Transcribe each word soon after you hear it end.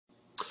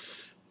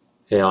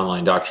Hey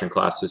online doctrine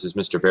class, this is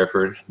Mr.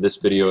 Bareford.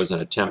 This video is an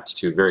attempt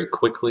to very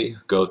quickly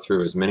go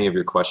through as many of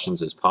your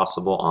questions as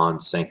possible on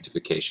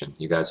sanctification.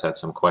 You guys had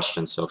some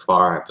questions so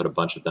far. I put a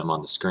bunch of them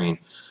on the screen.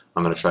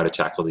 I'm going to try to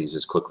tackle these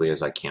as quickly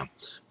as I can.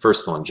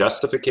 First one,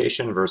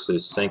 justification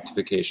versus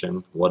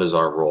sanctification. What is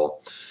our role?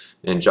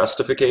 In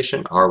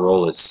justification, our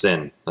role is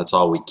sin. That's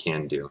all we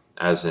can do.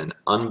 As an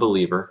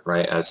unbeliever,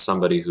 right, as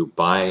somebody who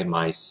by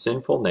my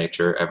sinful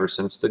nature, ever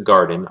since the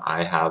garden,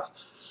 I have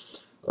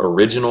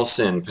original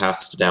sin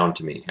passed down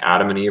to me.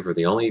 Adam and Eve are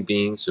the only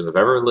beings who have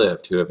ever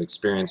lived who have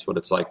experienced what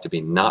it's like to be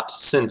not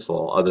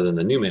sinful other than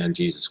the new man,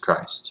 Jesus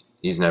Christ.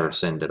 He's never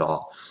sinned at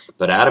all.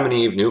 But Adam and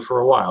Eve knew for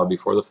a while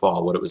before the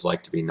fall what it was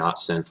like to be not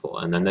sinful,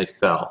 and then they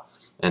fell.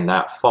 And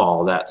that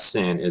fall, that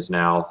sin, is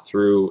now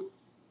through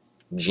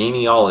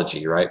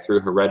genealogy, right,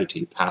 through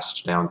heredity,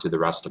 passed down to the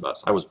rest of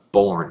us. I was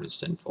born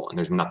sinful, and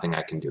there's nothing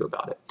I can do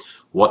about it.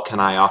 What can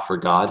I offer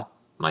God?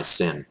 My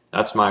sin.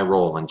 That's my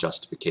role in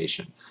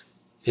justification.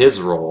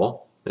 His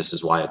role, this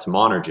is why it's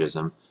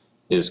monergism,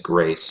 is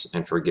grace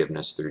and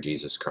forgiveness through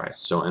Jesus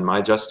Christ. So in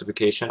my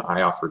justification,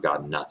 I offer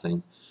God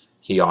nothing.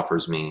 He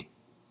offers me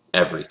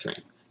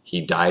everything.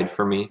 He died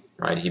for me,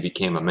 right? He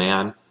became a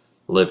man,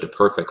 lived a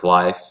perfect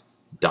life,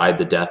 died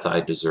the death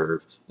I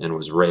deserve, and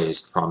was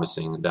raised,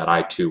 promising that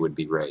I too would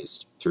be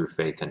raised through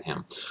faith in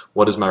him.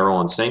 What is my role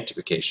in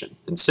sanctification?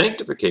 In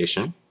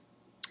sanctification,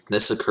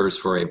 this occurs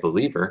for a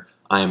believer.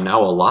 I am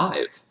now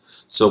alive.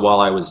 So while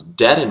I was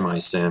dead in my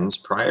sins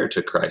prior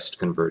to Christ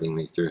converting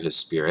me through his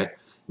Spirit,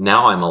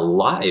 now I'm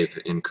alive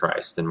in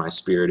Christ and my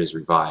spirit is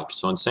revived.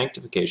 So in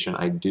sanctification,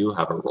 I do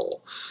have a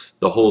role.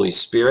 The Holy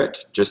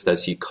Spirit, just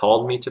as he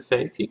called me to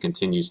faith, he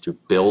continues to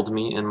build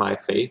me in my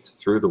faith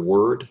through the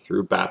Word,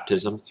 through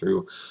baptism,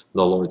 through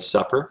the Lord's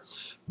Supper.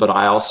 But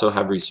I also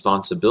have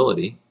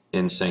responsibility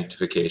in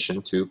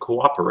sanctification to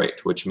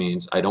cooperate, which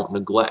means I don't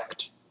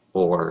neglect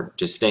or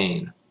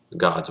disdain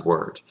God's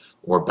Word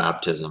or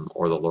baptism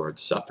or the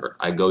Lord's Supper.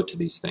 I go to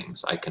these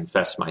things. I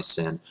confess my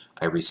sin.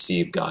 I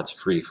receive God's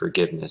free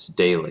forgiveness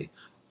daily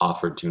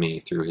offered to me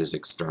through his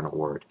external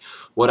Word.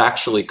 What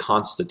actually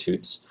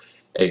constitutes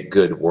a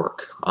good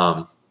work?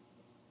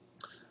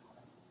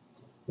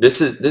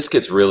 This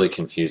gets really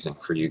confusing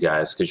for you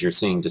guys because you're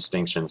seeing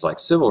distinctions like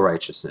civil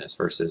righteousness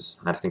versus,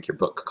 I think your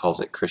book calls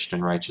it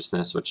Christian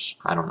righteousness, which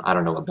I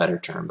don't know a better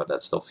term, but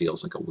that still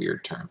feels like a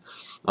weird term.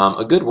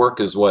 A good work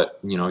is what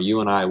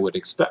you and I would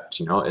expect.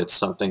 It's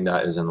something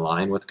that is in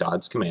line with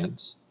God's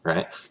commands.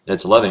 Right?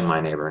 It's loving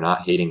my neighbor,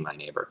 not hating my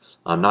neighbor.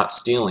 Not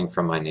stealing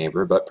from my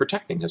neighbor, but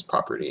protecting his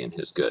property and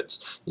his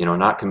goods.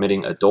 Not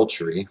committing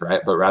adultery,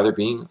 right? But rather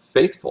being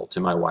faithful to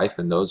my wife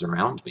and those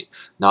around me.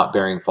 Not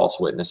bearing false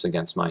witness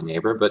against my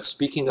neighbor, but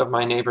speaking of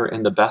my neighbor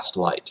in the best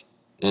light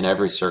in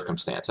every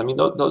circumstance. I mean,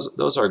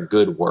 those are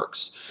good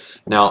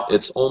works. Now,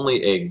 it's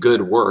only a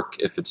good work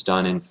if it's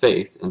done in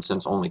faith, and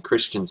since only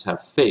Christians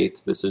have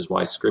faith, this is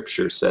why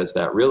Scripture says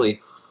that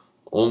really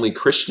only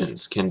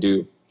Christians can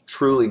do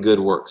truly good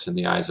works in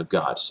the eyes of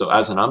God. So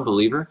as an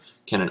unbeliever,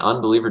 can an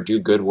unbeliever do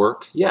good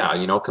work?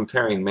 Yeah,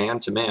 comparing man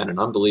to man, an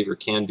unbeliever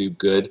can do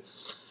good,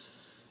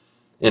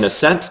 in a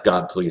sense,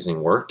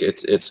 God-pleasing work.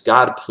 It's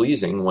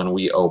God-pleasing when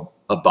we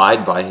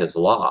abide by his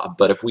law,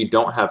 but if we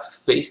don't have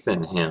faith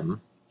in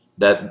him,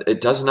 that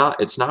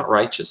it's not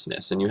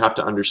righteousness. And you have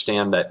to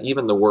understand that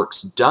even the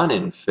works done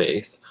in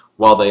faith,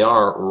 while they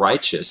are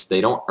righteous,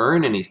 they don't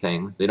earn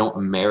anything, they don't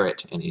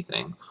merit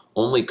anything.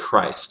 Only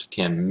Christ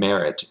can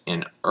merit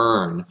and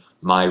earn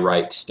my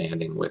right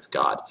standing with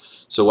God.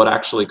 So what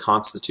actually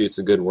constitutes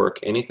a good work?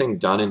 Anything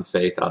done in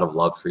faith out of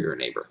love for your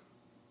neighbor.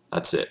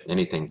 That's it.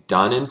 Anything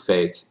done in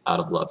faith out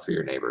of love for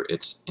your neighbor.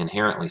 It's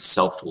inherently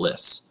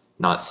selfless,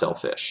 not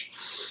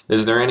selfish.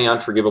 Is there any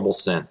unforgivable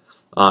sin?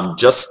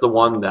 Just the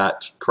one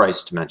that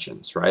Christ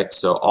mentions, right?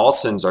 So all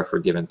sins are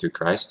forgiven through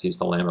Christ. He's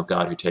the Lamb of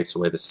God who takes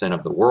away the sin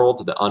of the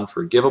world. The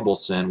unforgivable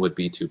sin would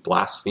be to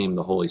blaspheme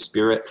the Holy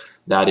Spirit.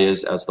 That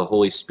is, as the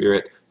Holy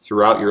Spirit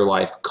throughout your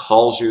life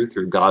calls you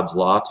through God's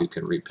law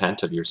to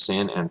repent of your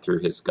sin and through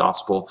his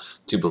gospel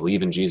to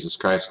believe in Jesus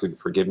Christ through the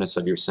forgiveness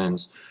of your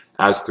sins.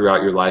 As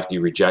throughout your life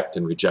you reject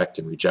and reject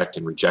and reject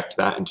and reject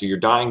that, and to your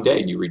dying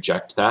day you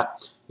reject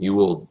that, you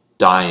will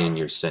die in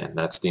your sin.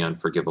 That's the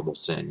unforgivable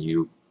sin.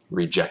 You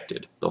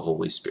rejected the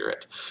Holy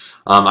Spirit.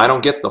 I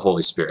don't get the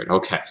Holy Spirit.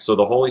 Okay, so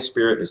the Holy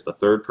Spirit is the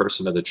third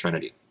person of the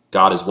Trinity.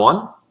 God is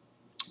one,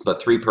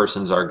 but three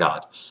persons are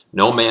God.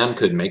 No man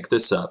could make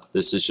this up.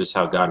 This is just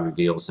how God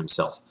reveals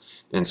himself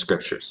in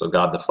Scripture. So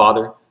God the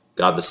Father,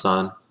 God the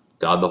Son,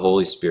 God the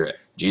Holy Spirit.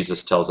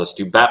 Jesus tells us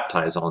to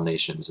baptize all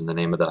nations in the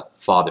name of the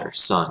Father,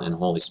 Son, and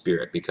Holy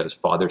Spirit, because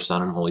Father,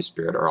 Son, and Holy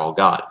Spirit are all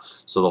God.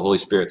 So the Holy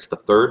Spirit's the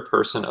third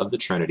person of the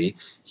Trinity.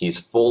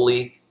 He's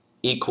fully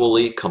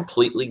equally,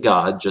 completely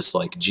God, just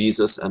like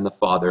Jesus and the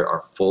Father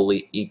are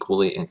fully,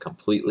 equally, and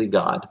completely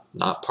God,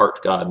 not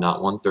part God,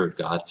 not one-third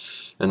God.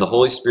 And the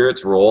Holy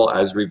Spirit's role,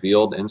 as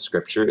revealed in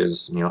Scripture,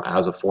 is,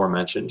 as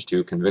aforementioned,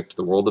 to convict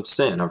the world of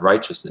sin, of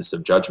righteousness,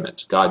 of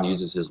judgment. God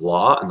uses his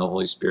law, and the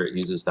Holy Spirit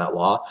uses that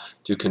law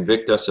to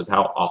convict us of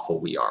how awful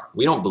we are.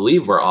 We don't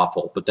believe we're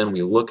awful, but then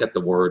we look at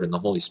the Word, and the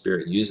Holy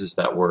Spirit uses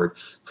that Word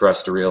for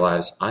us to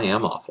realize, I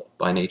am awful.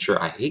 By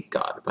nature, I hate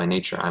God. By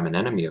nature, I'm an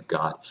enemy of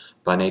God.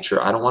 By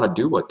nature, I don't want to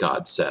do what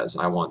God says.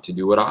 I want to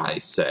do what I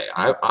say.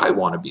 I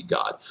want to be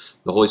God.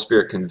 The Holy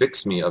Spirit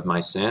convicts me of my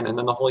sin, and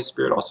then the Holy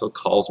Spirit also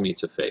calls me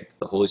to faith.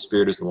 The Holy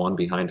Spirit is the one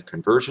behind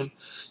conversion.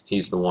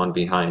 He's the one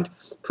behind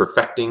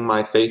perfecting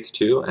my faith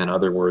too. In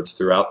other words,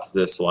 throughout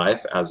this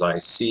life, as I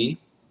see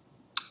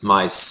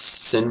my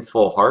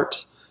sinful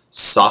heart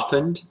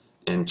softened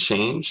and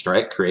changed,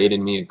 right? Create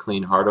in me a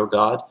clean heart, O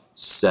God,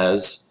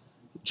 says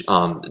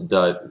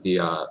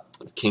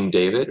King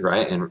David,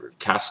 right? And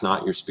cast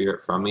not your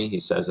spirit from me, he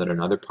says at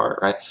another part,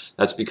 right?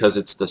 That's because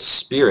it's the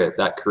Spirit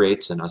that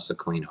creates in us a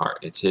clean heart.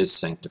 It's his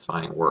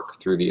sanctifying work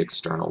through the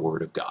external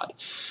word of God.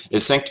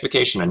 Is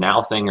sanctification a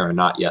now thing or a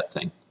not yet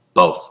thing?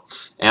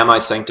 Both. Am I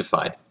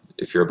sanctified?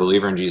 If you're a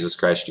believer in Jesus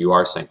Christ, you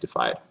are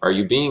sanctified. Are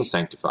you being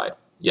sanctified?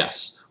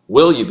 Yes.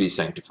 Will you be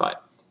sanctified?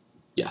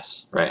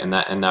 Yes, right? And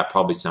that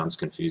probably sounds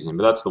confusing,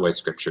 but that's the way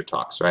Scripture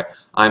talks, right?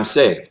 I'm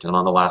saved, and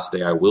on the last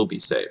day I will be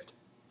saved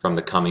from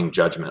the coming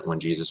judgment when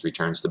Jesus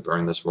returns to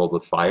burn this world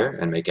with fire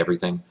and make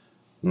everything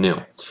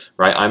new,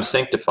 right? I'm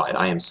sanctified.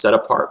 I am set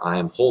apart. I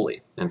am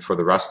holy. And for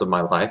the rest of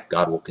my life,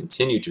 God will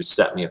continue to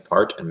set me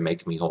apart and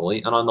make me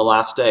holy. And on the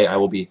last day, I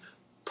will be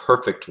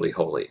perfectly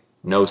holy.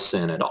 No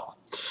sin at all.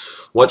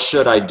 What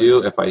should I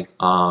do if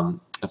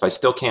I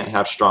still can't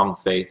have strong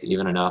faith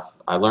even enough?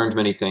 I learned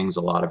many things,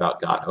 a lot about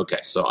God. Okay,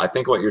 so I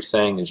think what you're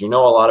saying is you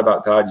know a lot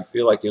about God, you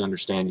feel like you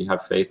understand, you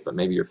have faith, but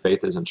maybe your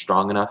faith isn't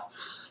strong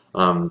enough.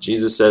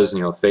 Jesus says,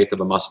 faith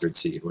of a mustard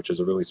seed, which is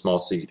a really small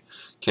seed,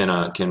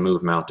 can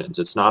move mountains.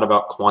 It's not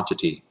about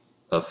quantity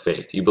of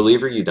faith. You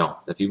believe or you don't.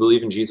 If you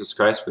believe in Jesus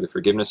Christ for the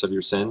forgiveness of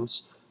your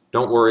sins,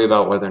 don't worry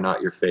about whether or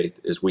not your faith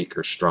is weak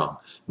or strong.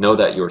 Know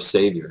that your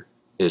Savior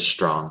is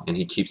strong and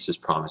he keeps his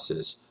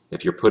promises.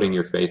 If you're putting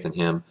your faith in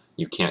him,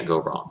 you can't go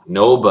wrong.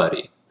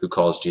 Nobody who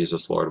calls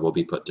Jesus Lord will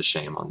be put to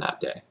shame on that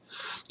day.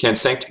 Can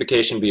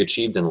sanctification be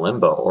achieved in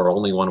limbo or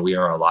only when we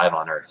are alive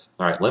on earth?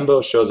 All right,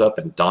 limbo shows up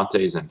in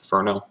Dante's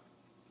Inferno,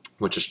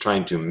 which is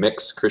trying to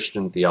mix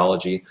Christian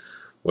theology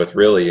with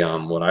really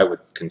what I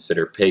would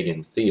consider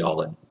pagan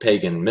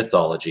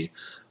mythology.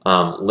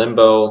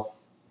 Limbo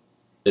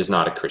is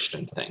not a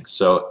Christian thing.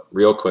 So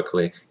real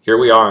quickly, here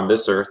we are on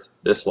this earth,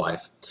 this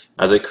life.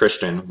 As a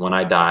Christian, when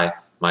I die,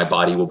 my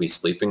body will be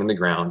sleeping in the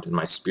ground, and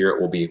my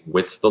spirit will be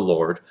with the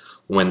Lord.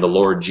 When the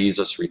Lord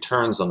Jesus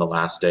returns on the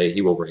last day,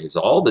 he will raise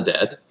all the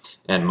dead,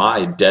 and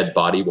my dead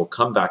body will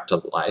come back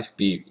to life,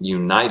 be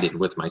united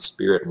with my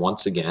spirit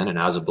once again, and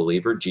as a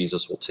believer,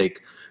 Jesus will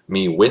take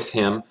me with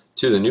him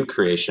to the new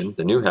creation,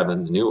 the new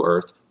heaven, the new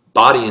earth,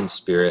 body and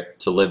spirit,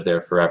 to live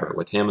there forever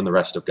with him and the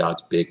rest of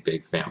God's big,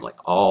 big family,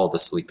 all the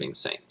sleeping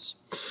saints.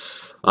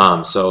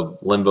 So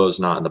limbo is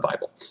not in the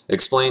Bible.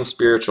 Explain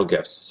spiritual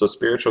gifts. So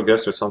spiritual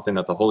gifts are something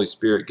that the Holy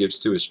Spirit gives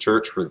to his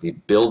church for the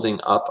building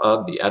up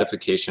of, the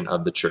edification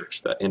of the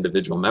church, the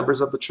individual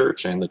members of the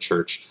church and the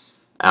church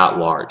at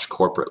large,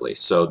 corporately.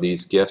 So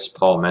these gifts,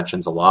 Paul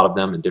mentions a lot of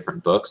them in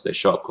different books. They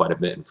show up quite a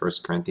bit in 1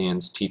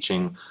 Corinthians,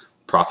 teaching,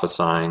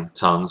 prophesying,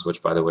 tongues,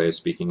 which by the way is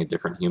speaking in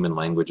different human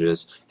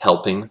languages,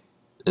 helping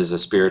is a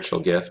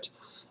spiritual gift.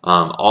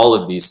 All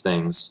of these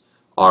things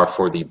are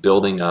for the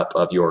building up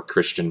of your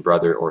Christian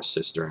brother or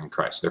sister in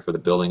Christ. They're for the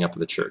building up of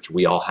the church.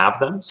 We all have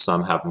them.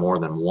 Some have more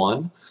than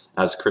one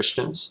as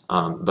Christians,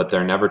 but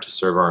they're never to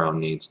serve our own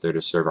needs. They're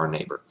to serve our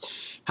neighbor.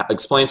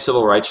 Explain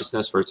civil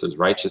righteousness versus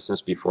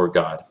righteousness before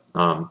God.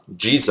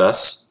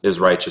 Jesus is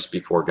righteous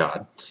before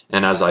God,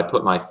 and as I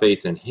put my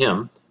faith in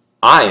him,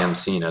 I am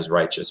seen as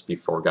righteous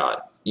before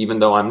God. Even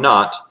though I'm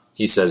not,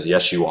 he says,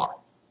 yes, you are.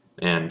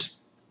 And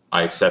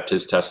I accept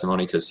his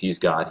testimony because he's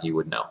God, he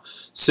would know.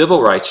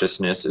 Civil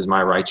righteousness is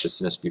my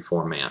righteousness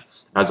before man.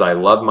 As I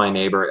love my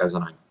neighbor, as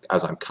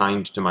I'm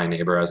kind to my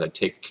neighbor, as I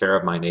take care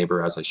of my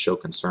neighbor, as I show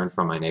concern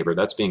for my neighbor,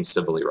 that's being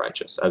civilly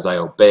righteous. As I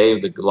obey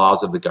the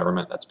laws of the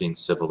government, that's being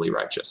civilly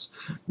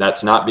righteous.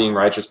 That's not being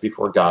righteous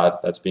before God,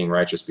 that's being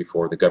righteous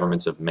before the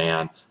governments of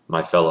man,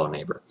 my fellow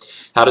neighbor.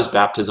 How does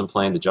baptism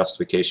play into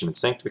justification and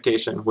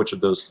sanctification? Which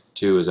of those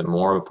two is it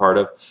more of a part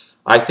of?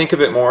 I think of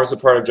it more as a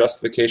part of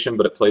justification,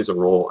 but it plays a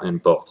role in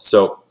both.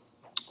 So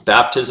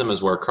baptism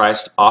is where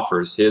Christ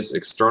offers his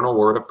external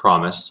word of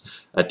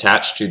promise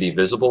attached to the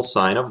visible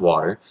sign of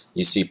water.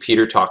 You see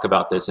Peter talk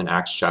about this in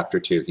Acts chapter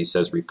 2. He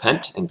says,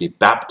 repent and be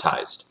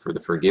baptized for the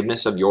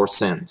forgiveness of your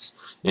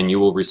sins, and you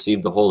will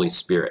receive the Holy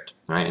Spirit.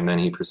 Right? And then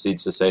he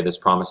proceeds to say, this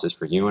promise is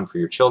for you and for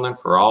your children,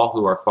 for all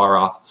who are far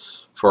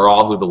off, for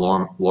all who the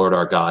Lord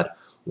our God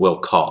will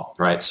call.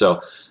 Right? So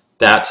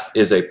that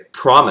is a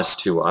promise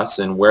to us,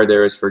 and where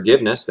there is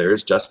forgiveness, there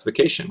is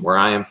justification. Where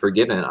I am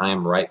forgiven, I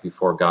am right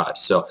before God.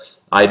 So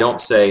I don't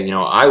say,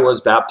 I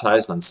was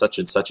baptized on such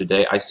and such a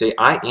day. I say,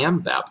 I am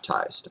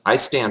baptized. I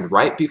stand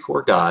right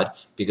before God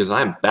because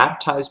I am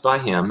baptized by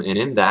him, and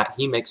in that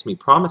he makes me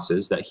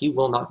promises that he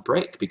will not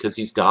break because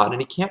he's God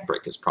and he can't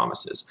break his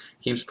promises.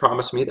 He's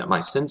promised me that my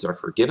sins are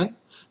forgiven,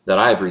 that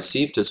I have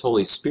received his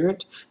Holy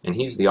Spirit, and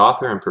he's the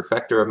author and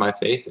perfecter of my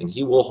faith, and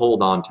he will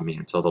hold on to me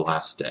until the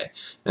last day.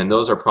 And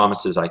those are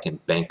promises I can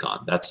bank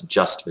on. That's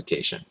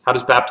justification. How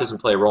does baptism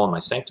play a role in my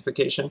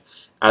sanctification?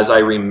 As I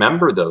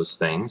remember those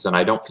things, and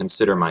I don't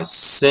consider my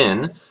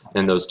sin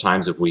in those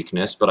times of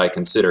weakness, but I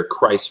consider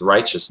Christ's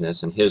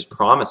righteousness and his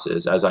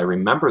promises, as I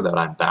remember that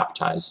I'm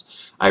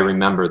baptized, I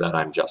remember that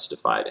I'm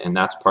justified. And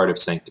that's part of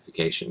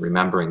sanctification,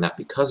 remembering that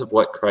because of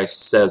what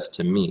Christ says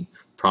to me,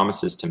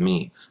 promises to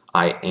me,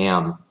 I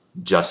am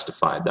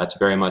justified. That's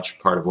very much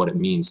part of what it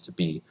means to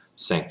be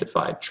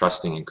sanctified,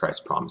 trusting in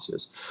Christ's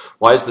promises.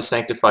 Why is the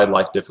sanctified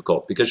life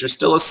difficult? Because you're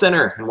still a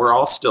sinner, and we're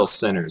all still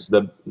sinners.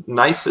 The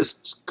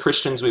nicest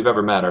Christians we've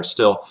ever met are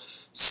still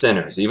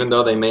sinners, even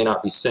though they may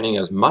not be sinning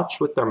as much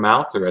with their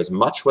mouth or as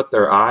much with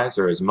their eyes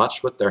or as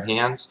much with their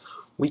hands.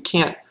 We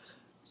can't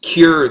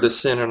cure the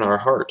sin in our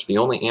heart. The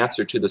only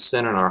answer to the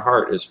sin in our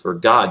heart is for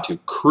God to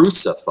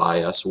crucify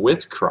us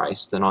with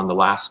Christ and on the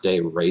last day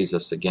raise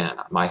us again.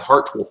 My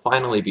heart will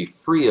finally be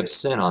free of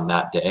sin on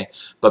that day,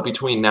 but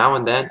between now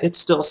and then it's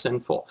still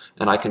sinful,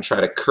 and I can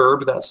try to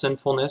curb that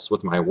sinfulness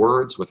with my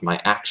words, with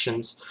my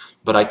actions,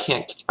 but I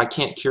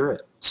can't cure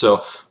it.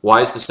 So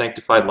why is the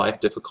sanctified life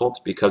difficult?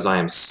 Because I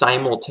am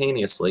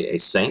simultaneously a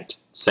saint,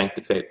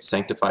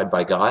 sanctified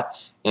by God,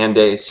 and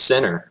a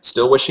sinner,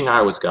 still wishing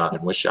I was God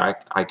and wish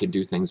I could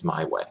do things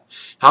my way.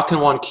 How can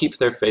one keep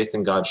their faith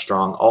in God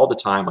strong all the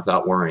time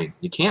without worrying?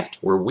 You can't.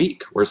 We're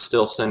weak. We're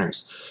still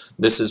sinners.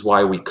 This is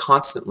why we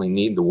constantly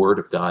need the Word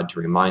of God to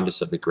remind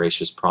us of the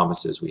gracious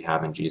promises we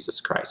have in Jesus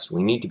Christ.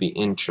 We need to be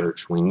in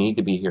church. We need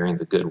to be hearing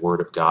the good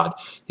Word of God,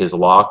 his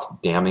law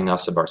damning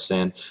us of our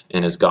sin,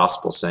 and his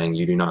gospel saying,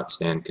 you do not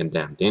stand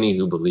condemned. Any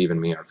who believe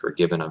in me are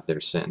forgiven of their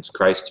sins.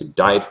 Christ who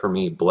died for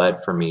me,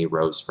 bled for me,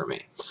 rose for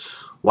me.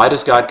 Why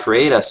does God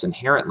create us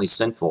inherently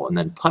sinful and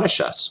then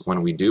punish us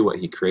when we do what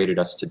he created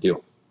us to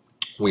do?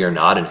 We are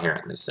not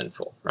inherently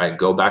sinful, right?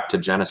 Go back to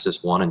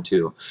Genesis 1 and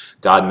 2.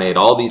 God made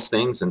all these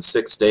things in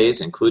 6 days,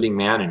 including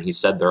man, and he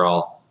said they're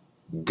all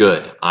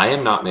good. I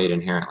am not made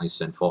inherently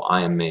sinful.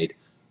 I am made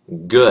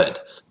good.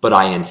 But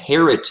I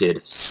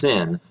inherited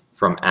sin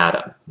from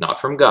Adam, not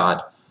from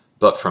God,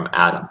 but from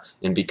Adam.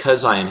 And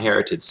because I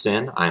inherited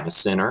sin, I am a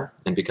sinner.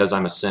 And because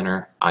I'm a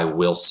sinner, I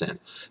will sin.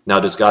 Now,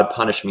 does God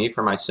punish me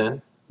for my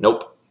sin?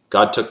 Nope.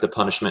 God took the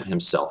punishment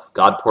himself.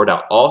 God poured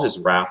out all his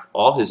wrath,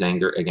 all his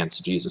anger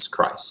against Jesus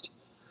Christ.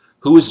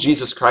 Who was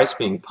Jesus Christ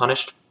being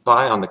punished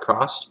by on the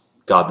cross?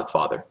 God the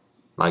Father.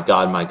 My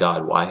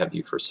God, why have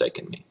you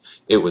forsaken me?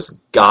 It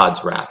was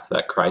God's wrath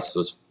that Christ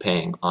was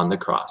paying on the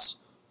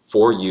cross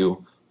for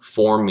you,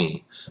 for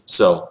me.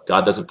 So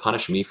God doesn't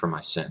punish me for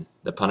my sin.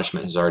 The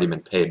punishment has already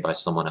been paid by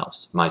someone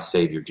else, my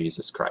Savior,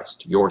 Jesus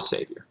Christ, your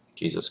Savior,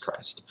 Jesus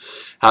Christ.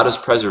 How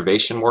does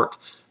preservation work?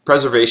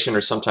 Preservation,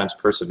 or sometimes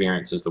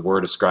perseverance, is the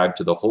word ascribed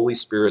to the Holy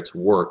Spirit's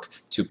work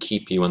to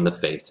keep you in the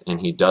faith. And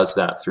he does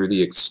that through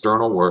the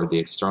external word, the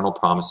external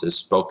promises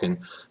spoken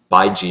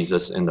by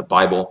Jesus in the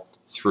Bible,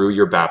 through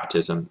your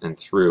baptism, and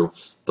through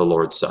the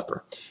Lord's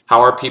Supper.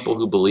 How are people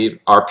who believe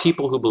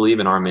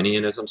in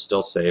Arminianism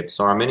still saved?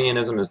 So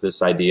Arminianism is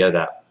this idea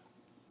that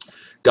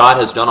God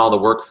has done all the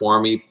work for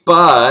me,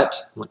 but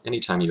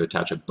anytime you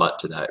attach a but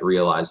to that,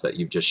 realize that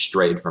you've just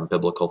strayed from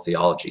biblical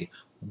theology.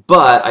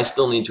 But I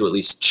still need to at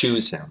least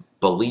choose him,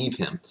 believe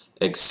him,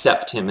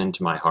 accept him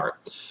into my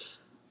heart.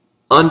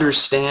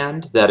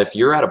 Understand that if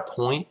you're at a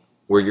point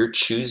where you're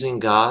choosing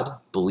God,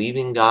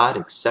 believing God,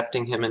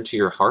 accepting him into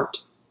your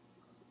heart,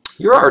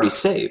 you're already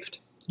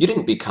saved. You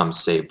didn't become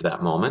saved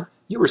that moment.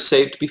 You were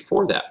saved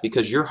before that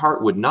because your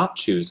heart would not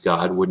choose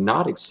God, would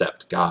not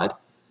accept God,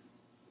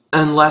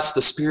 unless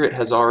the Spirit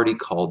has already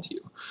called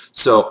you.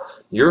 So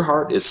your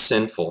heart is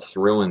sinful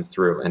through and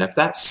through. And if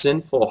that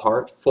sinful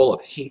heart full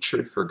of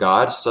hatred for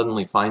God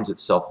suddenly finds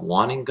itself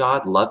wanting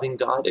God, loving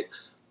God,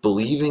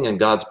 believing in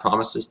God's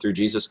promises through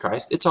Jesus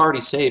Christ, it's already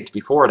saved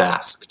before it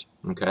asked.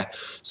 Okay?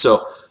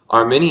 So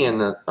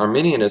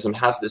Arminianism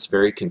has this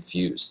very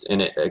confused,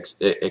 and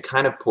it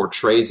kind of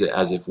portrays it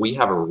as if we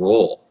have a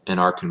role in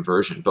our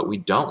conversion, but we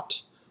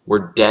don't.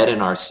 We're dead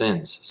in our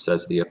sins,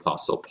 says the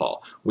Apostle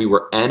Paul. We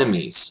were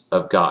enemies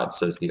of God,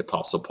 says the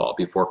Apostle Paul,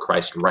 before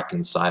Christ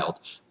reconciled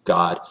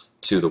God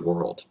to the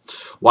world.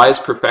 Why is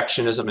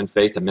perfectionism in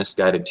faith a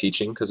misguided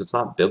teaching? Because it's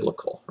not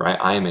biblical, right?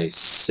 I am a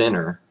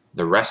sinner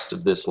the rest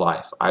of this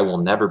life. I will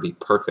never be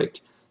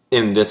perfect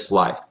in this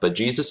life, but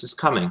Jesus is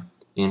coming,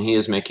 and he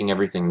is making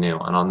everything new.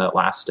 And on that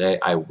last day,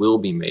 I will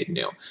be made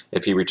new.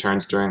 If he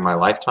returns during my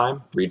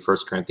lifetime, read 1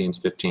 Corinthians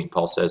 15.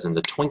 Paul says, in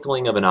the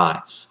twinkling of an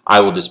eye,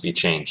 I will just be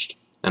changed.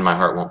 And my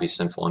heart won't be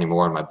sinful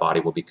anymore, and my body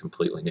will be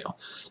completely new.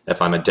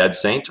 If I'm a dead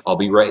saint, I'll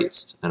be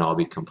raised, and I'll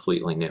be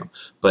completely new.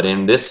 But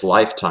in this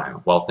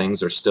lifetime, while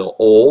things are still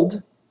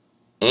old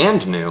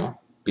and new,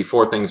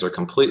 before things are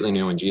completely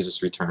new when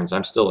Jesus returns,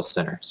 I'm still a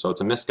sinner. So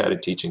it's a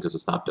misguided teaching because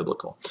it's not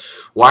biblical.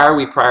 Why are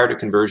we prior to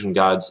conversion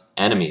God's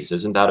enemies?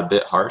 Isn't that a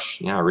bit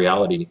harsh? Yeah,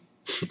 reality.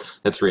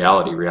 It's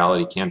reality.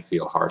 Reality can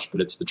feel harsh,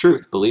 but it's the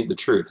truth. Believe the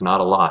truth,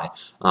 not a lie.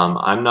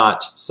 I'm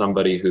not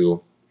somebody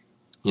who,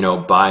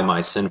 by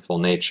my sinful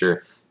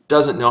nature,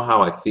 doesn't know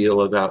how I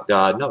feel about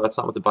God. No, that's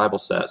not what the Bible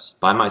says.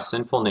 By my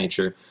sinful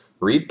nature,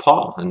 read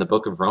Paul in the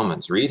book of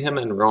Romans. Read him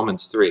in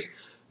Romans 3.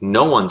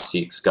 No one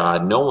seeks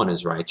God. No one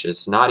is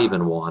righteous, not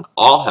even one.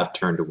 All have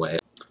turned away.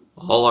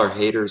 All are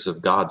haters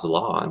of God's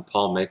law. And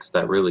Paul makes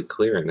that really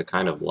clear in the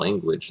kind of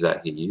language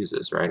that he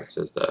uses, right? He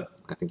says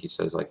I think he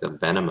says like the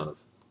venom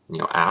of,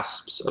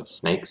 asps of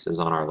snakes is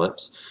on our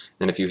lips.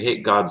 And if you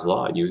hate God's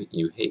law,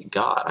 you hate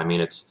God. I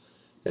mean,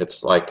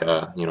 it's like,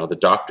 the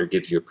doctor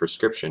gives you a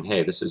prescription.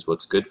 Hey, this is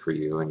what's good for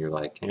you. And you're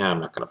like, yeah, I'm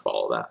not going to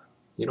follow that.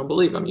 You don't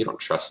believe him. You don't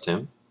trust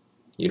him.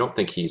 You don't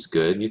think he's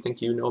good. You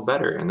think you know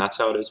better. And that's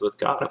how it is with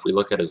God. If we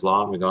look at his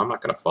law and we go, I'm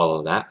not going to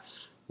follow that.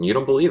 You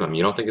don't believe him.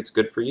 You don't think it's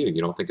good for you.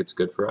 You don't think it's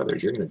good for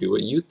others. You're going to do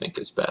what you think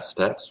is best.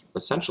 That's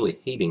essentially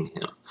hating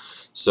him.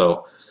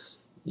 So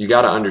you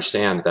got to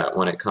understand that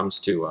when it comes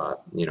to,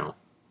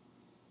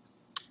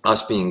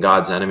 us being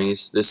God's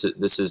enemies, this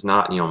is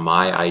not,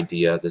 my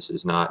idea. This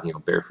is not,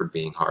 Bareford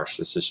being harsh.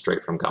 This is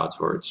straight from God's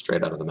word,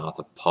 straight out of the mouth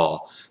of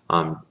Paul.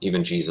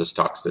 Even Jesus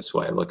talks this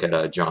way. Look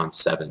at John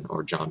 7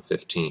 or John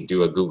 15.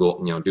 Do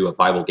a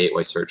Bible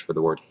Gateway search for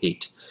the word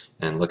hate,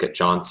 and look at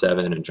John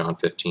 7 and John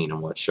 15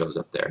 and what shows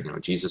up there.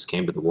 Jesus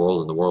came to the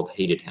world and the world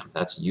hated him.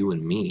 That's you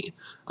and me,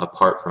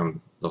 apart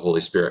from the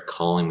Holy Spirit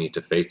calling me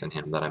to faith in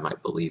him that I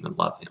might believe and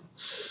love him.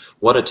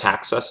 What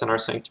attacks us in our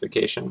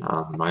sanctification?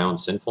 My own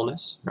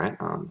sinfulness, right?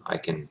 I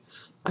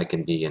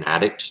can be an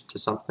addict to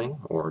something,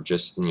 or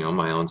just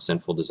my own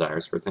sinful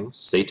desires for things.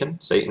 Satan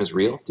is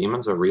real.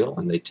 Demons are real,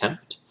 and they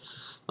tempt.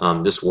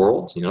 This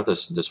world,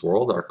 this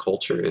world, our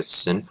culture is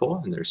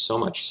sinful, and there's so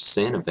much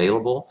sin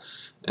available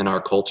in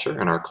our culture,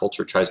 and our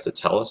culture tries to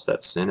tell us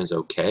that sin is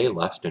okay,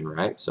 left and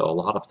right. So a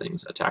lot of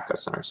things attack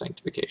us in our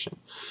sanctification.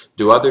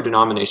 Do other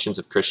denominations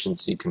of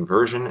Christians see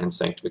conversion and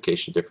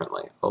sanctification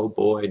differently? Oh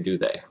boy, do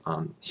they.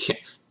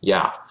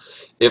 Yeah.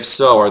 If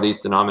so, are these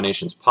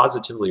denominations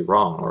positively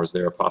wrong, or is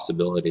there a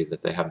possibility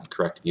that they have the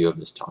correct view of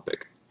this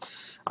topic?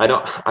 I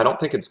don't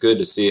think it's good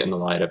to see it in the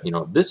light of,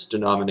 this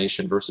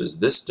denomination versus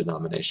this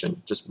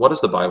denomination. Just what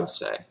does the Bible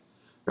say,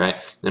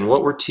 right? And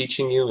what we're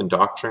teaching you in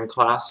doctrine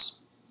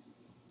class,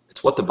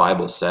 it's what the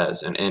Bible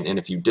says. And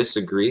if you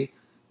disagree,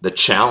 the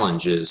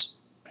challenge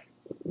is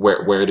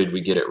where did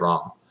we get it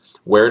wrong?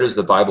 Where does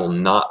the Bible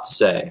not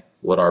say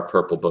what our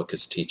purple book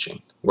is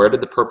teaching? Where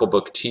did the purple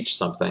book teach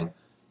something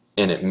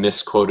and it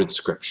misquoted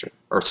Scripture,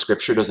 or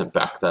Scripture doesn't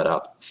back that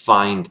up?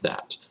 Find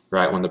that,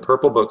 right? When the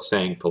purple book's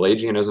saying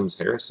Pelagianism is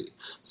heresy,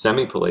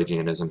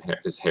 semi-Pelagianism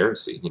is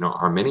heresy,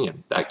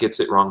 Arminian, that gets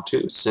it wrong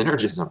too.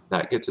 Synergism,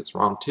 that gets it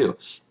wrong too.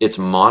 It's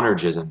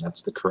monergism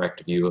that's the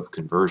correct view of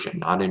conversion,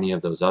 not any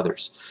of those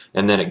others.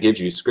 And then it gives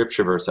you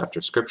scripture verse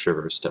after scripture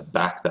verse to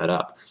back that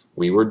up.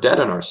 We were dead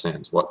in our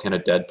sins. What can a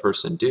dead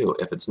person do?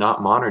 If it's not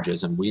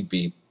monergism, we'd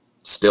be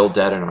still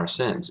dead in our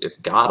sins.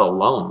 If God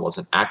alone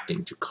wasn't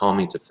acting to call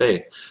me to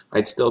faith,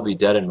 I'd still be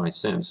dead in my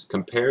sins.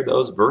 Compare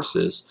those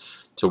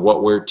verses to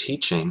what we're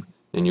teaching,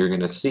 and you're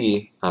going to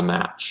see a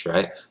match,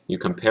 right? You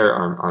compare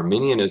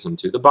Arminianism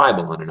to the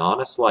Bible in an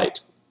honest light.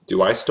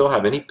 Do I still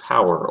have any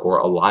power or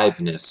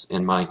aliveness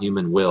in my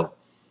human will?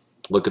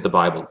 Look at the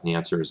Bible. The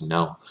answer is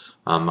no.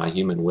 My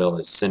human will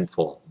is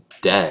sinful,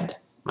 dead.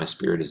 My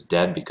spirit is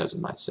dead because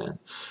of my sin.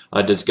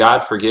 Does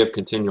God forgive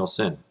continual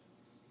sin?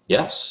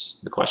 Yes.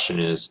 The question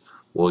is,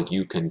 will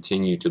you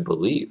continue to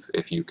believe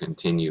if you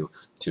continue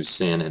to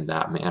sin in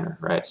that manner,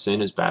 right?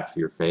 Sin is bad for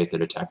your faith.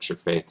 It attacks your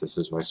faith. This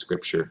is why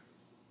Scripture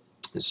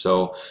is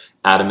so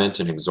adamant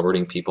in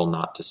exhorting people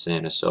not to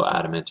sin, is so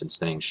adamant in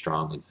staying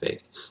strong in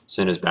faith.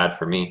 Sin is bad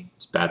for me.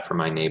 It's bad for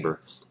my neighbor.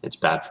 It's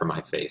bad for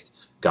my faith.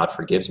 God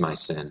forgives my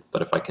sin,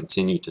 but if I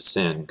continue to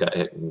sin,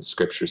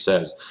 Scripture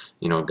says,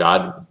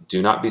 God,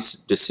 do not be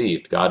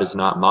deceived. God is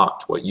not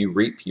mocked. What you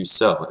reap, you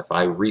sow. If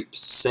I reap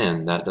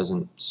sin, that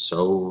doesn't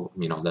sow,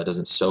 that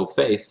doesn't sow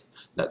faith.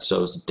 That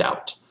sows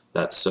doubt.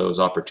 That sows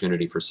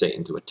opportunity for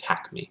Satan to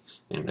attack me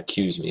and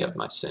accuse me of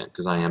my sin,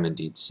 because I am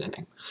indeed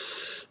sinning.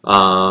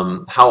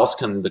 How else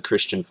can the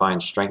Christian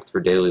find strength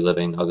for daily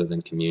living other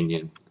than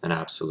communion and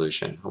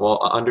absolution? Well,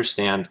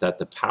 understand that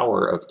the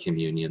power of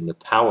communion, the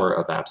power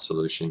of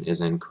absolution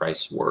is in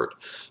Christ's word.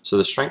 So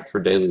the strength for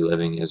daily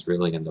living is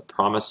really in the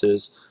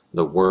promises,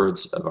 the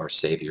words of our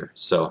Savior.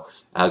 So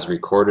as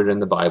recorded in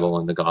the Bible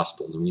and the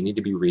Gospels, we need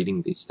to be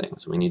reading these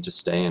things. We need to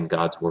stay in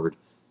God's word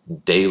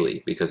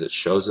daily, because it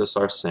shows us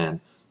our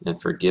sin and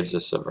forgives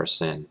us of our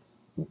sin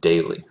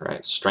daily,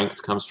 right?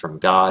 Strength comes from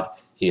God.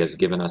 He has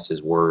given us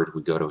His word.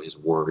 We go to His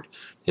word.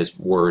 His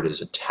word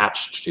is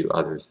attached to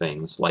other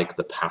things like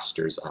the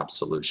pastor's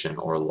absolution,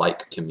 or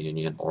like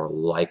communion, or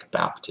like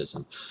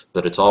baptism,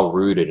 but it's all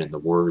rooted in the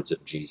words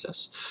of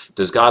Jesus.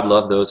 Does God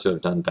love those who have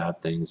done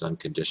bad things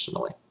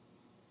unconditionally?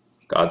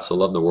 God so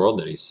loved the world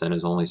that He sent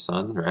His only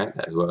Son, right?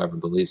 That whoever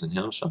believes in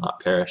Him shall not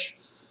perish,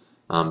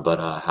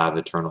 but have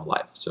eternal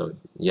life. So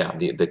yeah,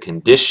 the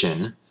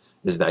condition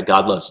is that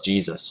God loves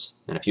Jesus,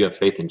 and if you have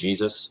faith in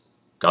Jesus,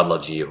 God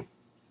loves you,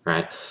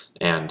 right?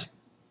 And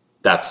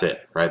that's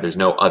it, right? There's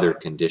no other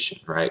condition,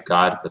 right?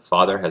 God, the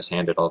Father, has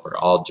handed over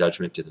all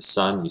judgment to the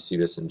Son. You see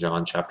this in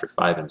John chapter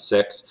 5 and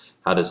 6.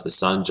 How does the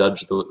Son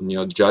judge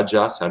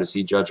us? How does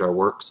he judge our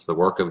works? The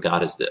work of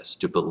God is this,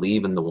 to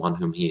believe in the one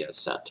whom he has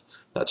sent.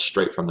 That's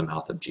straight from the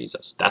mouth of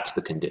Jesus. That's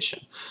the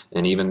condition.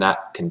 And even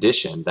that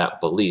condition, that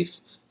belief,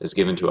 is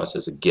given to us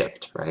as a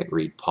gift, right?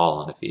 Read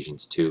Paul in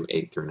Ephesians 2,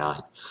 8 through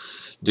 9.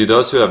 Do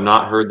those who have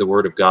not heard the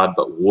word of God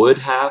but would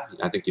have,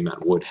 I think you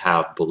meant would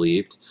have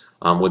believed,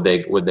 would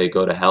they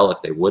go to hell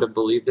if they would have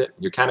believed it?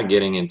 You're kind of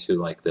getting into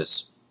like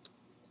this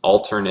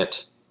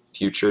alternate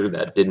future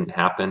that didn't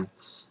happen.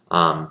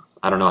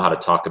 I don't know how to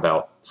talk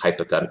about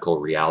hypothetical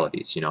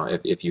realities.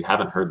 If you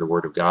haven't heard the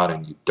word of God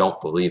and you don't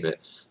believe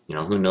it,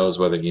 who knows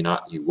whether you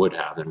would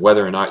have, and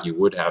whether or not you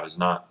would have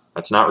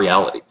that's not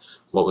reality.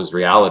 What was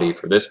reality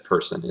for this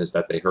person is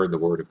that they heard the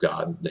word of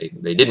God.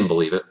 They didn't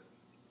believe it.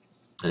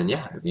 And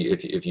yeah,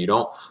 if you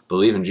don't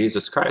believe in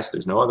Jesus Christ,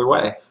 there's no other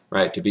way,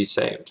 right, to be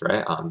saved,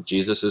 right?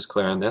 Jesus is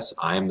clear on this.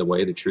 I am the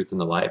way, the truth, and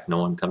the life. No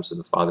one comes to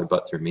the Father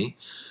but through me.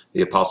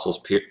 The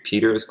Apostles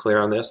Peter is clear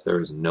on this. There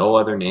is no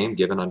other name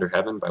given under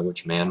heaven by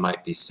which man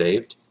might be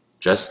saved,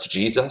 just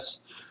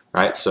Jesus,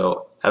 right?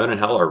 So heaven and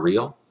hell are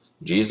real.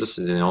 Jesus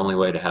is the only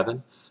way to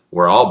heaven.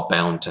 We're all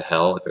bound to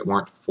hell if it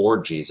weren't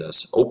for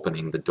Jesus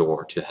opening the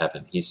door to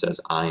heaven. He says,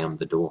 I am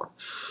the door.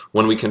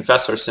 When we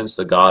confess our sins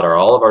to God, are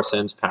all of our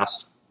sins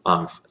past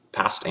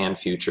and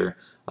future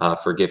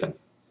forgiven?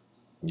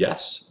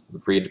 Yes.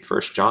 Read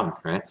 1 John,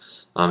 right?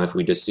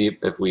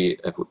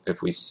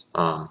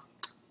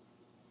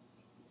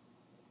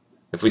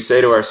 If we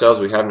say to ourselves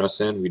we have no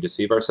sin, we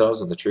deceive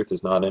ourselves and the truth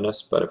is not in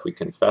us. But if we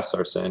confess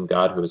our sin,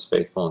 God, who is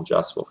faithful and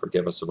just, will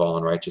forgive us of all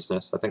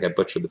unrighteousness. I think I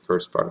butchered the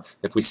first part.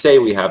 If we say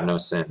we have no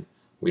sin,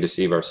 we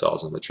deceive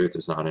ourselves and the truth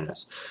is not in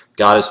us.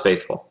 God is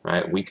faithful,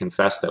 right? We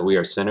confess that we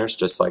are sinners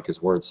just like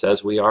his word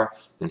says we are,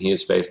 and he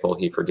is faithful.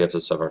 He forgives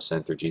us of our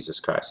sin through Jesus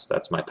Christ.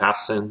 That's my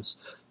past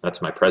sins.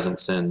 That's my present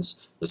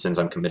sins, the sins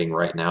I'm committing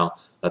right now.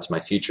 That's my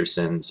future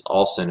sins.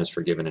 All sin is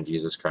forgiven in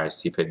Jesus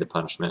Christ. He paid the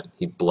punishment.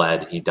 He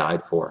bled. He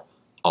died for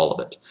all of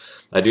it.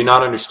 I do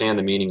not understand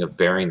the meaning of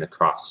bearing the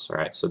cross,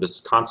 right? So this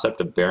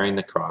concept of bearing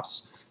the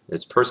cross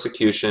is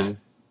persecution,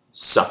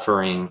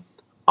 suffering,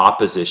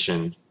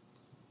 opposition,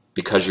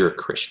 because you're a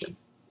Christian,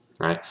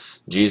 right?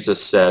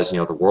 Jesus says,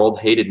 the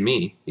world hated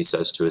me, he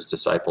says to his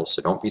disciples,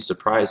 so don't be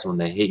surprised when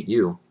they hate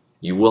you.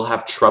 You will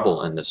have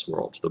trouble in this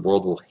world. The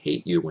world will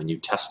hate you when you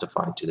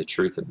testify to the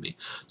truth of me.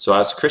 So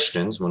as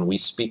Christians, when we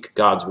speak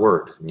God's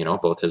word,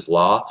 both his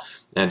law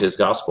and his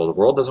gospel, the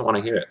world doesn't want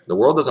to hear it. The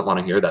world doesn't want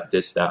to hear that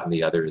this, that, and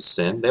the other is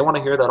sin. They want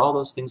to hear that all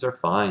those things are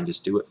fine.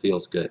 Just do what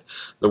feels good.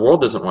 The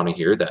world doesn't want to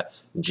hear that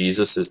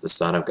Jesus is the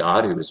Son of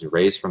God who was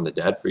raised from the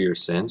dead for your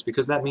sins,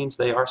 because that means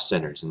they are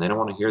sinners, and they don't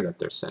want to hear that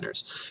they're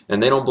sinners.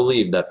 And they don't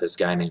believe that this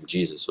guy named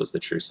Jesus was the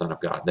true Son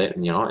of God.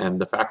 And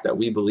the fact that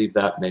we believe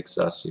that makes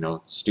us,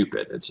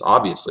 stupid. It's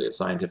obviously a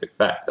scientific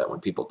fact that when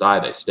people die,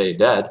 they stay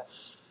dead,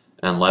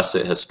 unless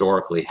it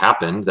historically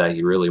happened that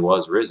he really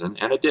was risen,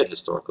 and it did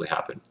historically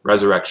happen.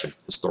 Resurrection,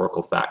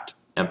 historical fact.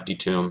 Empty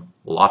tomb,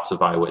 lots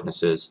of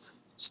eyewitnesses,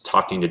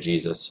 talking to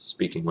Jesus,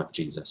 speaking with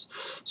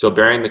Jesus. So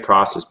bearing the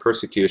cross is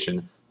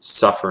persecution,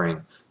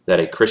 suffering that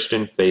a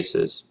Christian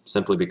faces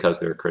simply because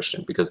they're a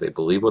Christian, because they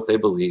believe what they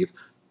believe,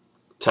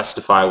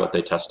 testify what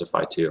they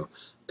testify to,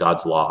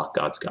 God's law,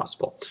 God's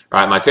gospel. All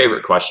right, my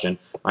favorite question.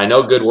 I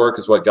know good work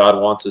is what God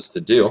wants us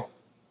to do,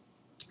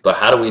 but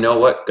how do we know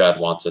what God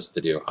wants us to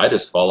do? I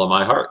just follow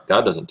my heart.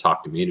 God doesn't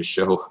talk to me to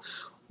show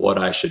what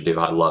I should do.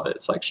 I love it.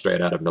 It's like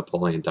straight out of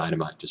Napoleon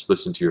Dynamite. Just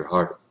listen to your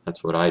heart.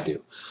 That's what I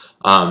do.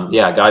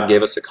 Yeah, God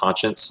gave us a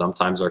conscience.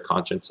 Sometimes our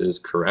conscience is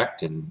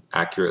correct and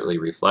accurately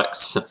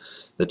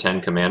reflects the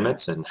 10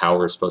 Commandments and how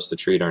we're supposed to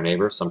treat our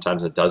neighbor.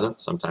 Sometimes it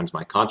doesn't. Sometimes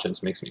my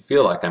conscience makes me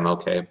feel like I'm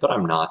okay, but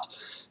I'm not.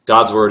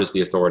 God's word is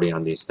the authority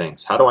on these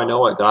things. How do I know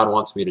what God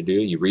wants me to do?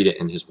 You read it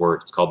in his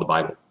word. It's called the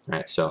Bible,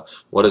 right? So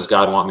what does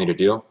God want me to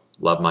do?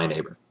 Love my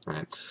neighbor,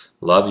 right?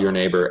 Love your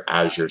neighbor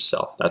as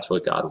yourself. That's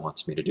what God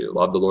wants me to do.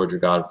 Love the Lord your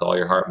God with all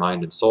your heart,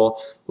 mind, and soul,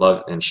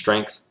 love and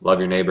strength. Love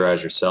your neighbor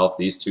as yourself.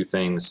 These two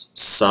things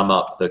sum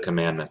up the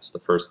commandments, the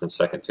first and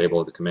second table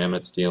of the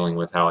commandments, dealing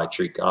with how I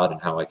treat God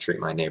and how I treat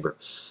my neighbor.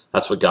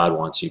 That's what God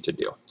wants you to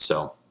do.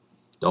 So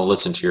don't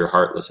listen to your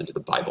heart, listen to the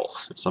Bible.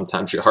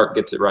 Sometimes your heart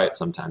gets it right,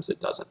 sometimes it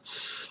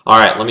doesn't. All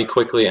right, let me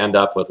quickly end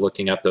up with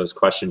looking at those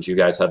questions you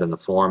guys had in the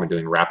forum and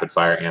doing rapid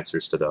fire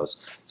answers to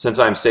those. Since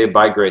I am saved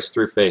by grace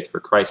through faith for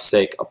Christ's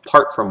sake,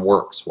 apart from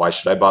works, why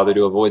should I bother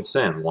to avoid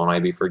sin? Won't I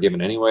be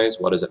forgiven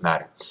anyways? What does it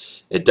matter?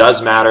 It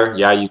does matter.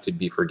 Yeah, you could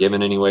be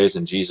forgiven anyways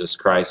in Jesus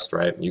Christ,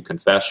 right? You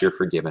confess, you're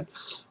forgiven.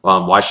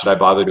 Why should I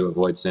bother to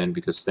avoid sin?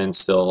 Because sin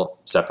still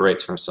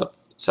separates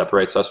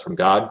separates us from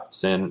God.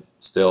 Sin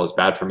still is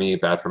bad for me,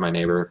 bad for my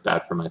neighbor,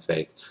 bad for my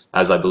faith.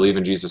 As I believe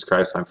in Jesus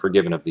Christ, I'm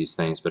forgiven of these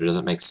things, but it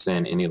doesn't make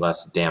sin any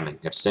less damning.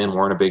 If sin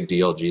weren't a big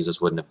deal,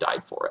 Jesus wouldn't have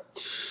died for it.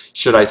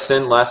 Should I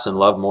sin less and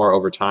love more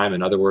over time?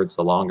 In other words,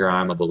 the longer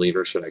I'm a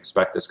believer, should I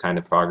expect this kind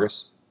of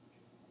progress?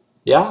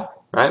 Yeah,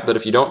 right? But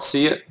if you don't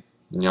see it,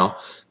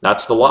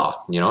 that's the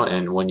law,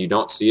 and when you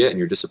don't see it and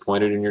you're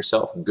disappointed in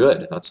yourself,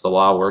 good. That's the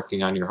law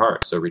working on your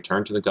heart. So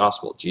return to the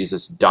gospel.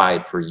 Jesus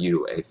died for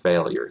you, a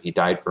failure. He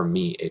died for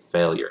me, a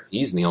failure.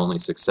 He's the only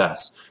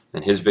success,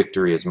 and his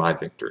victory is my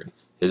victory.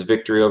 His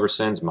victory over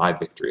sin is my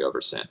victory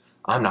over sin.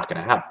 I'm not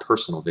going to have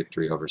personal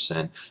victory over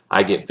sin.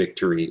 I get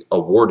victory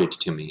awarded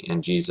to me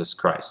in Jesus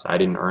Christ. I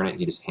didn't earn it.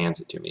 He just hands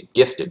it to me.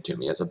 Gifted to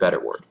me is a better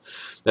word.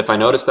 If I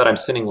notice that I'm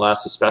sinning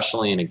less,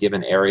 especially in a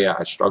given area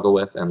I struggle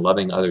with, and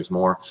loving others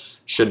more,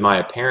 should my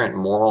apparent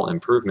moral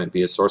improvement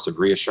be a source of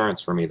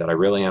reassurance for me that I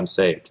really am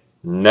saved?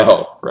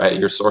 No, right?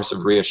 Your source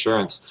of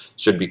reassurance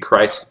should be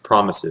Christ's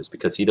promises,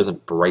 because he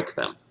doesn't break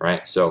them,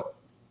 right? So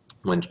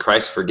when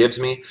Christ forgives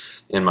me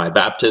in my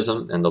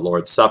baptism and the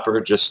Lord's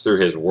Supper, just through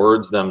his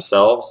words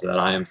themselves that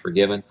I am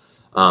forgiven,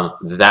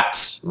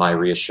 that's my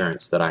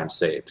reassurance that I am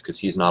saved, because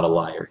he's not a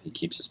liar. He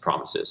keeps his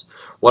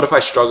promises. What if I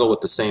struggle with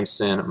the same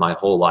sin my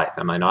whole life?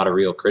 Am I not a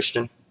real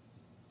Christian?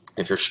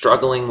 If you're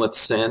struggling with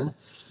sin,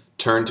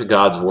 turn to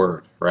God's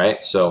word,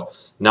 right? So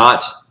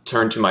not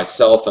turn to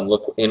myself and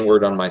look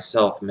inward on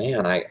myself.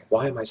 Man,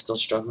 why am I still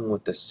struggling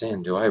with this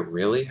sin? Do I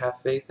really have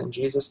faith in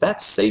Jesus?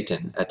 That's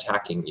Satan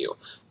attacking you.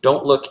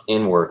 Don't look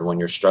inward when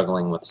you're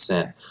struggling with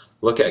sin.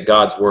 Look at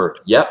God's word.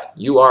 Yep,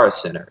 you are a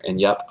sinner, and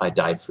yep, I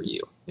died for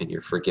you, and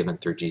you're forgiven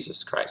through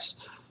Jesus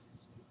Christ.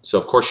 So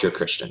of course you're a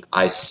Christian.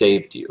 I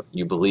saved you.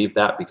 You believe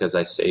that because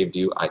I saved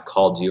you. I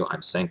called you.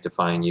 I'm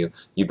sanctifying you.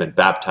 You've been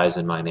baptized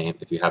in my name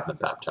if you have been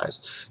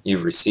baptized.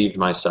 You've received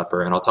my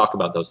supper, and I'll talk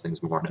about those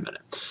things more in a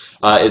minute.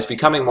 Is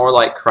becoming more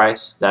like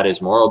Christ, that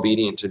is more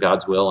obedient to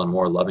God's will and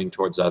more loving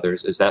towards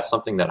others, is that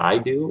something that I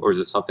do, or is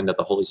it something that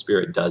the Holy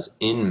Spirit does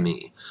in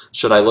me?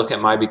 Should I look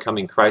at my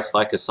becoming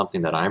Christ-like as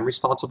something that I'm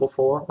responsible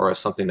for, or as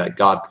something that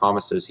God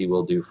promises he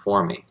will do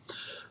for me?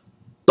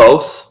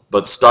 Both,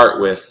 but start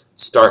with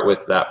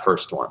that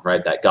first one,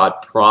 right? That God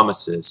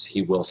promises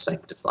he will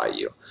sanctify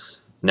you.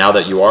 Now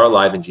that you are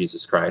alive in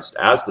Jesus Christ,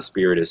 as the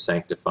Spirit is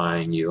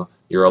sanctifying you,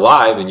 you're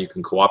alive and you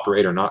can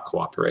cooperate or not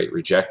cooperate,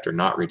 reject or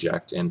not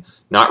reject. And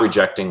not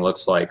rejecting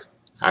looks like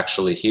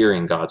actually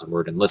hearing God's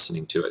word and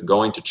listening to it,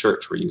 going to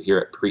church where you hear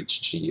it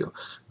preached to you,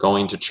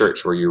 going to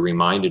church where you're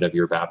reminded of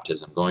your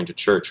baptism, going to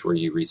church where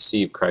you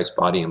receive Christ's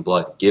body and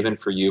blood given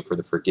for you for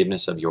the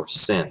forgiveness of your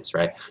sins,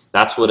 right?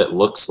 That's what it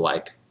looks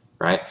like,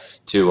 right?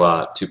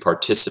 To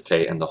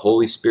participate in the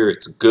Holy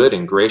Spirit's good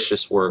and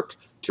gracious work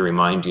to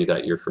remind you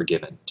that you're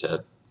forgiven,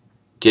 to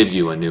give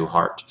you a new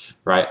heart,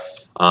 right?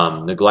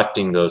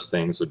 Neglecting those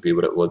things would be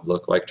what it would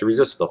look like to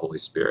resist the Holy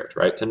Spirit,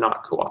 right? To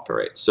not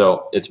cooperate.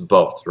 So it's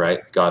both, right?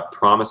 God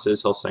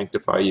promises he'll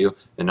sanctify you,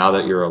 and now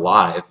that you're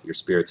alive, your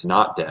spirit's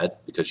not dead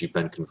because you've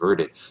been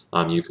converted.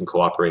 You can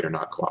cooperate or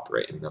not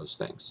cooperate in those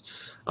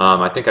things.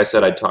 I think I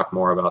said I'd talk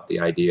more about the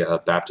idea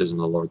of baptism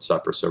and the Lord's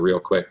Supper. So real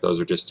quick, those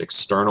are just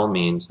external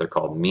means. They're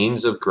called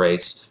means of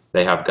grace.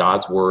 They have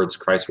God's words,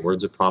 Christ's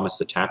words of promise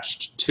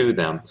attached to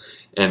them,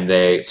 and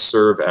they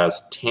serve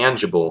as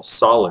tangible,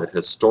 solid,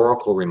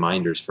 historical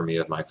reminders for me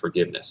of my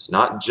forgiveness.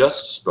 Not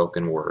just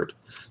spoken word,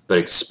 but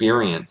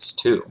experience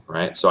too,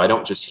 right? So I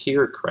don't just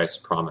hear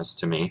Christ's promise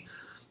to me.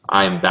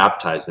 I am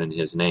baptized in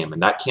his name,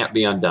 and that can't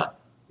be undone.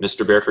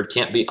 Mr. Bareford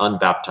can't be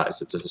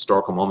unbaptized. It's a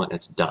historical moment.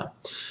 It's done.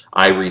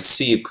 I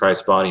receive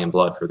Christ's body and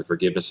blood for the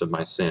forgiveness of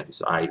my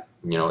sins.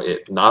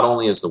 It not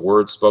only is the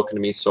word spoken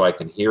to me so I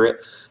can hear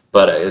it,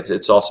 but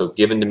it's also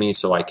given to me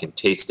so I can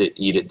taste it,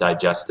 eat it,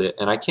 digest it,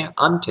 and I can't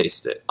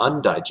untaste it,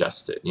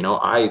 undigest it.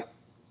 I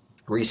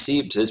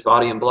received his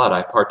body and blood.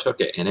 I partook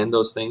it, and in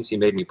those things he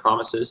made me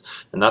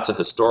promises, and that's a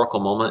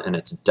historical moment, and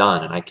it's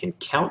done, and I can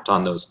count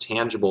on those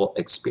tangible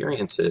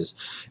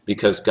experiences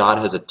because God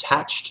has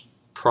attached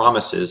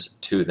promises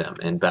to them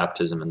in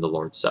baptism and the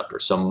Lord's Supper.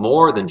 So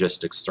more than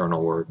just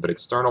external word, but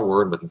external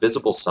word with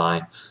visible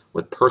sign,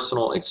 with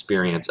personal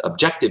experience,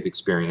 objective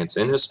experience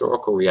in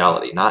historical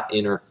reality, not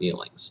inner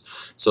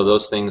feelings. So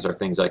those things are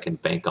things I can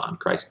bank on.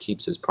 Christ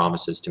keeps his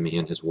promises to me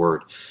in his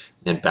word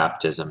in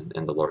baptism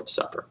and the Lord's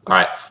Supper. All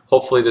right,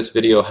 hopefully this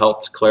video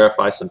helped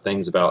clarify some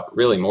things about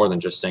really more than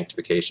just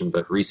sanctification,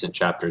 but recent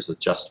chapters with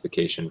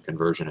justification,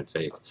 conversion, and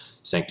faith,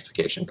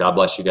 sanctification. God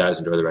bless you guys.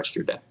 Enjoy the rest of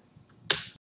your day.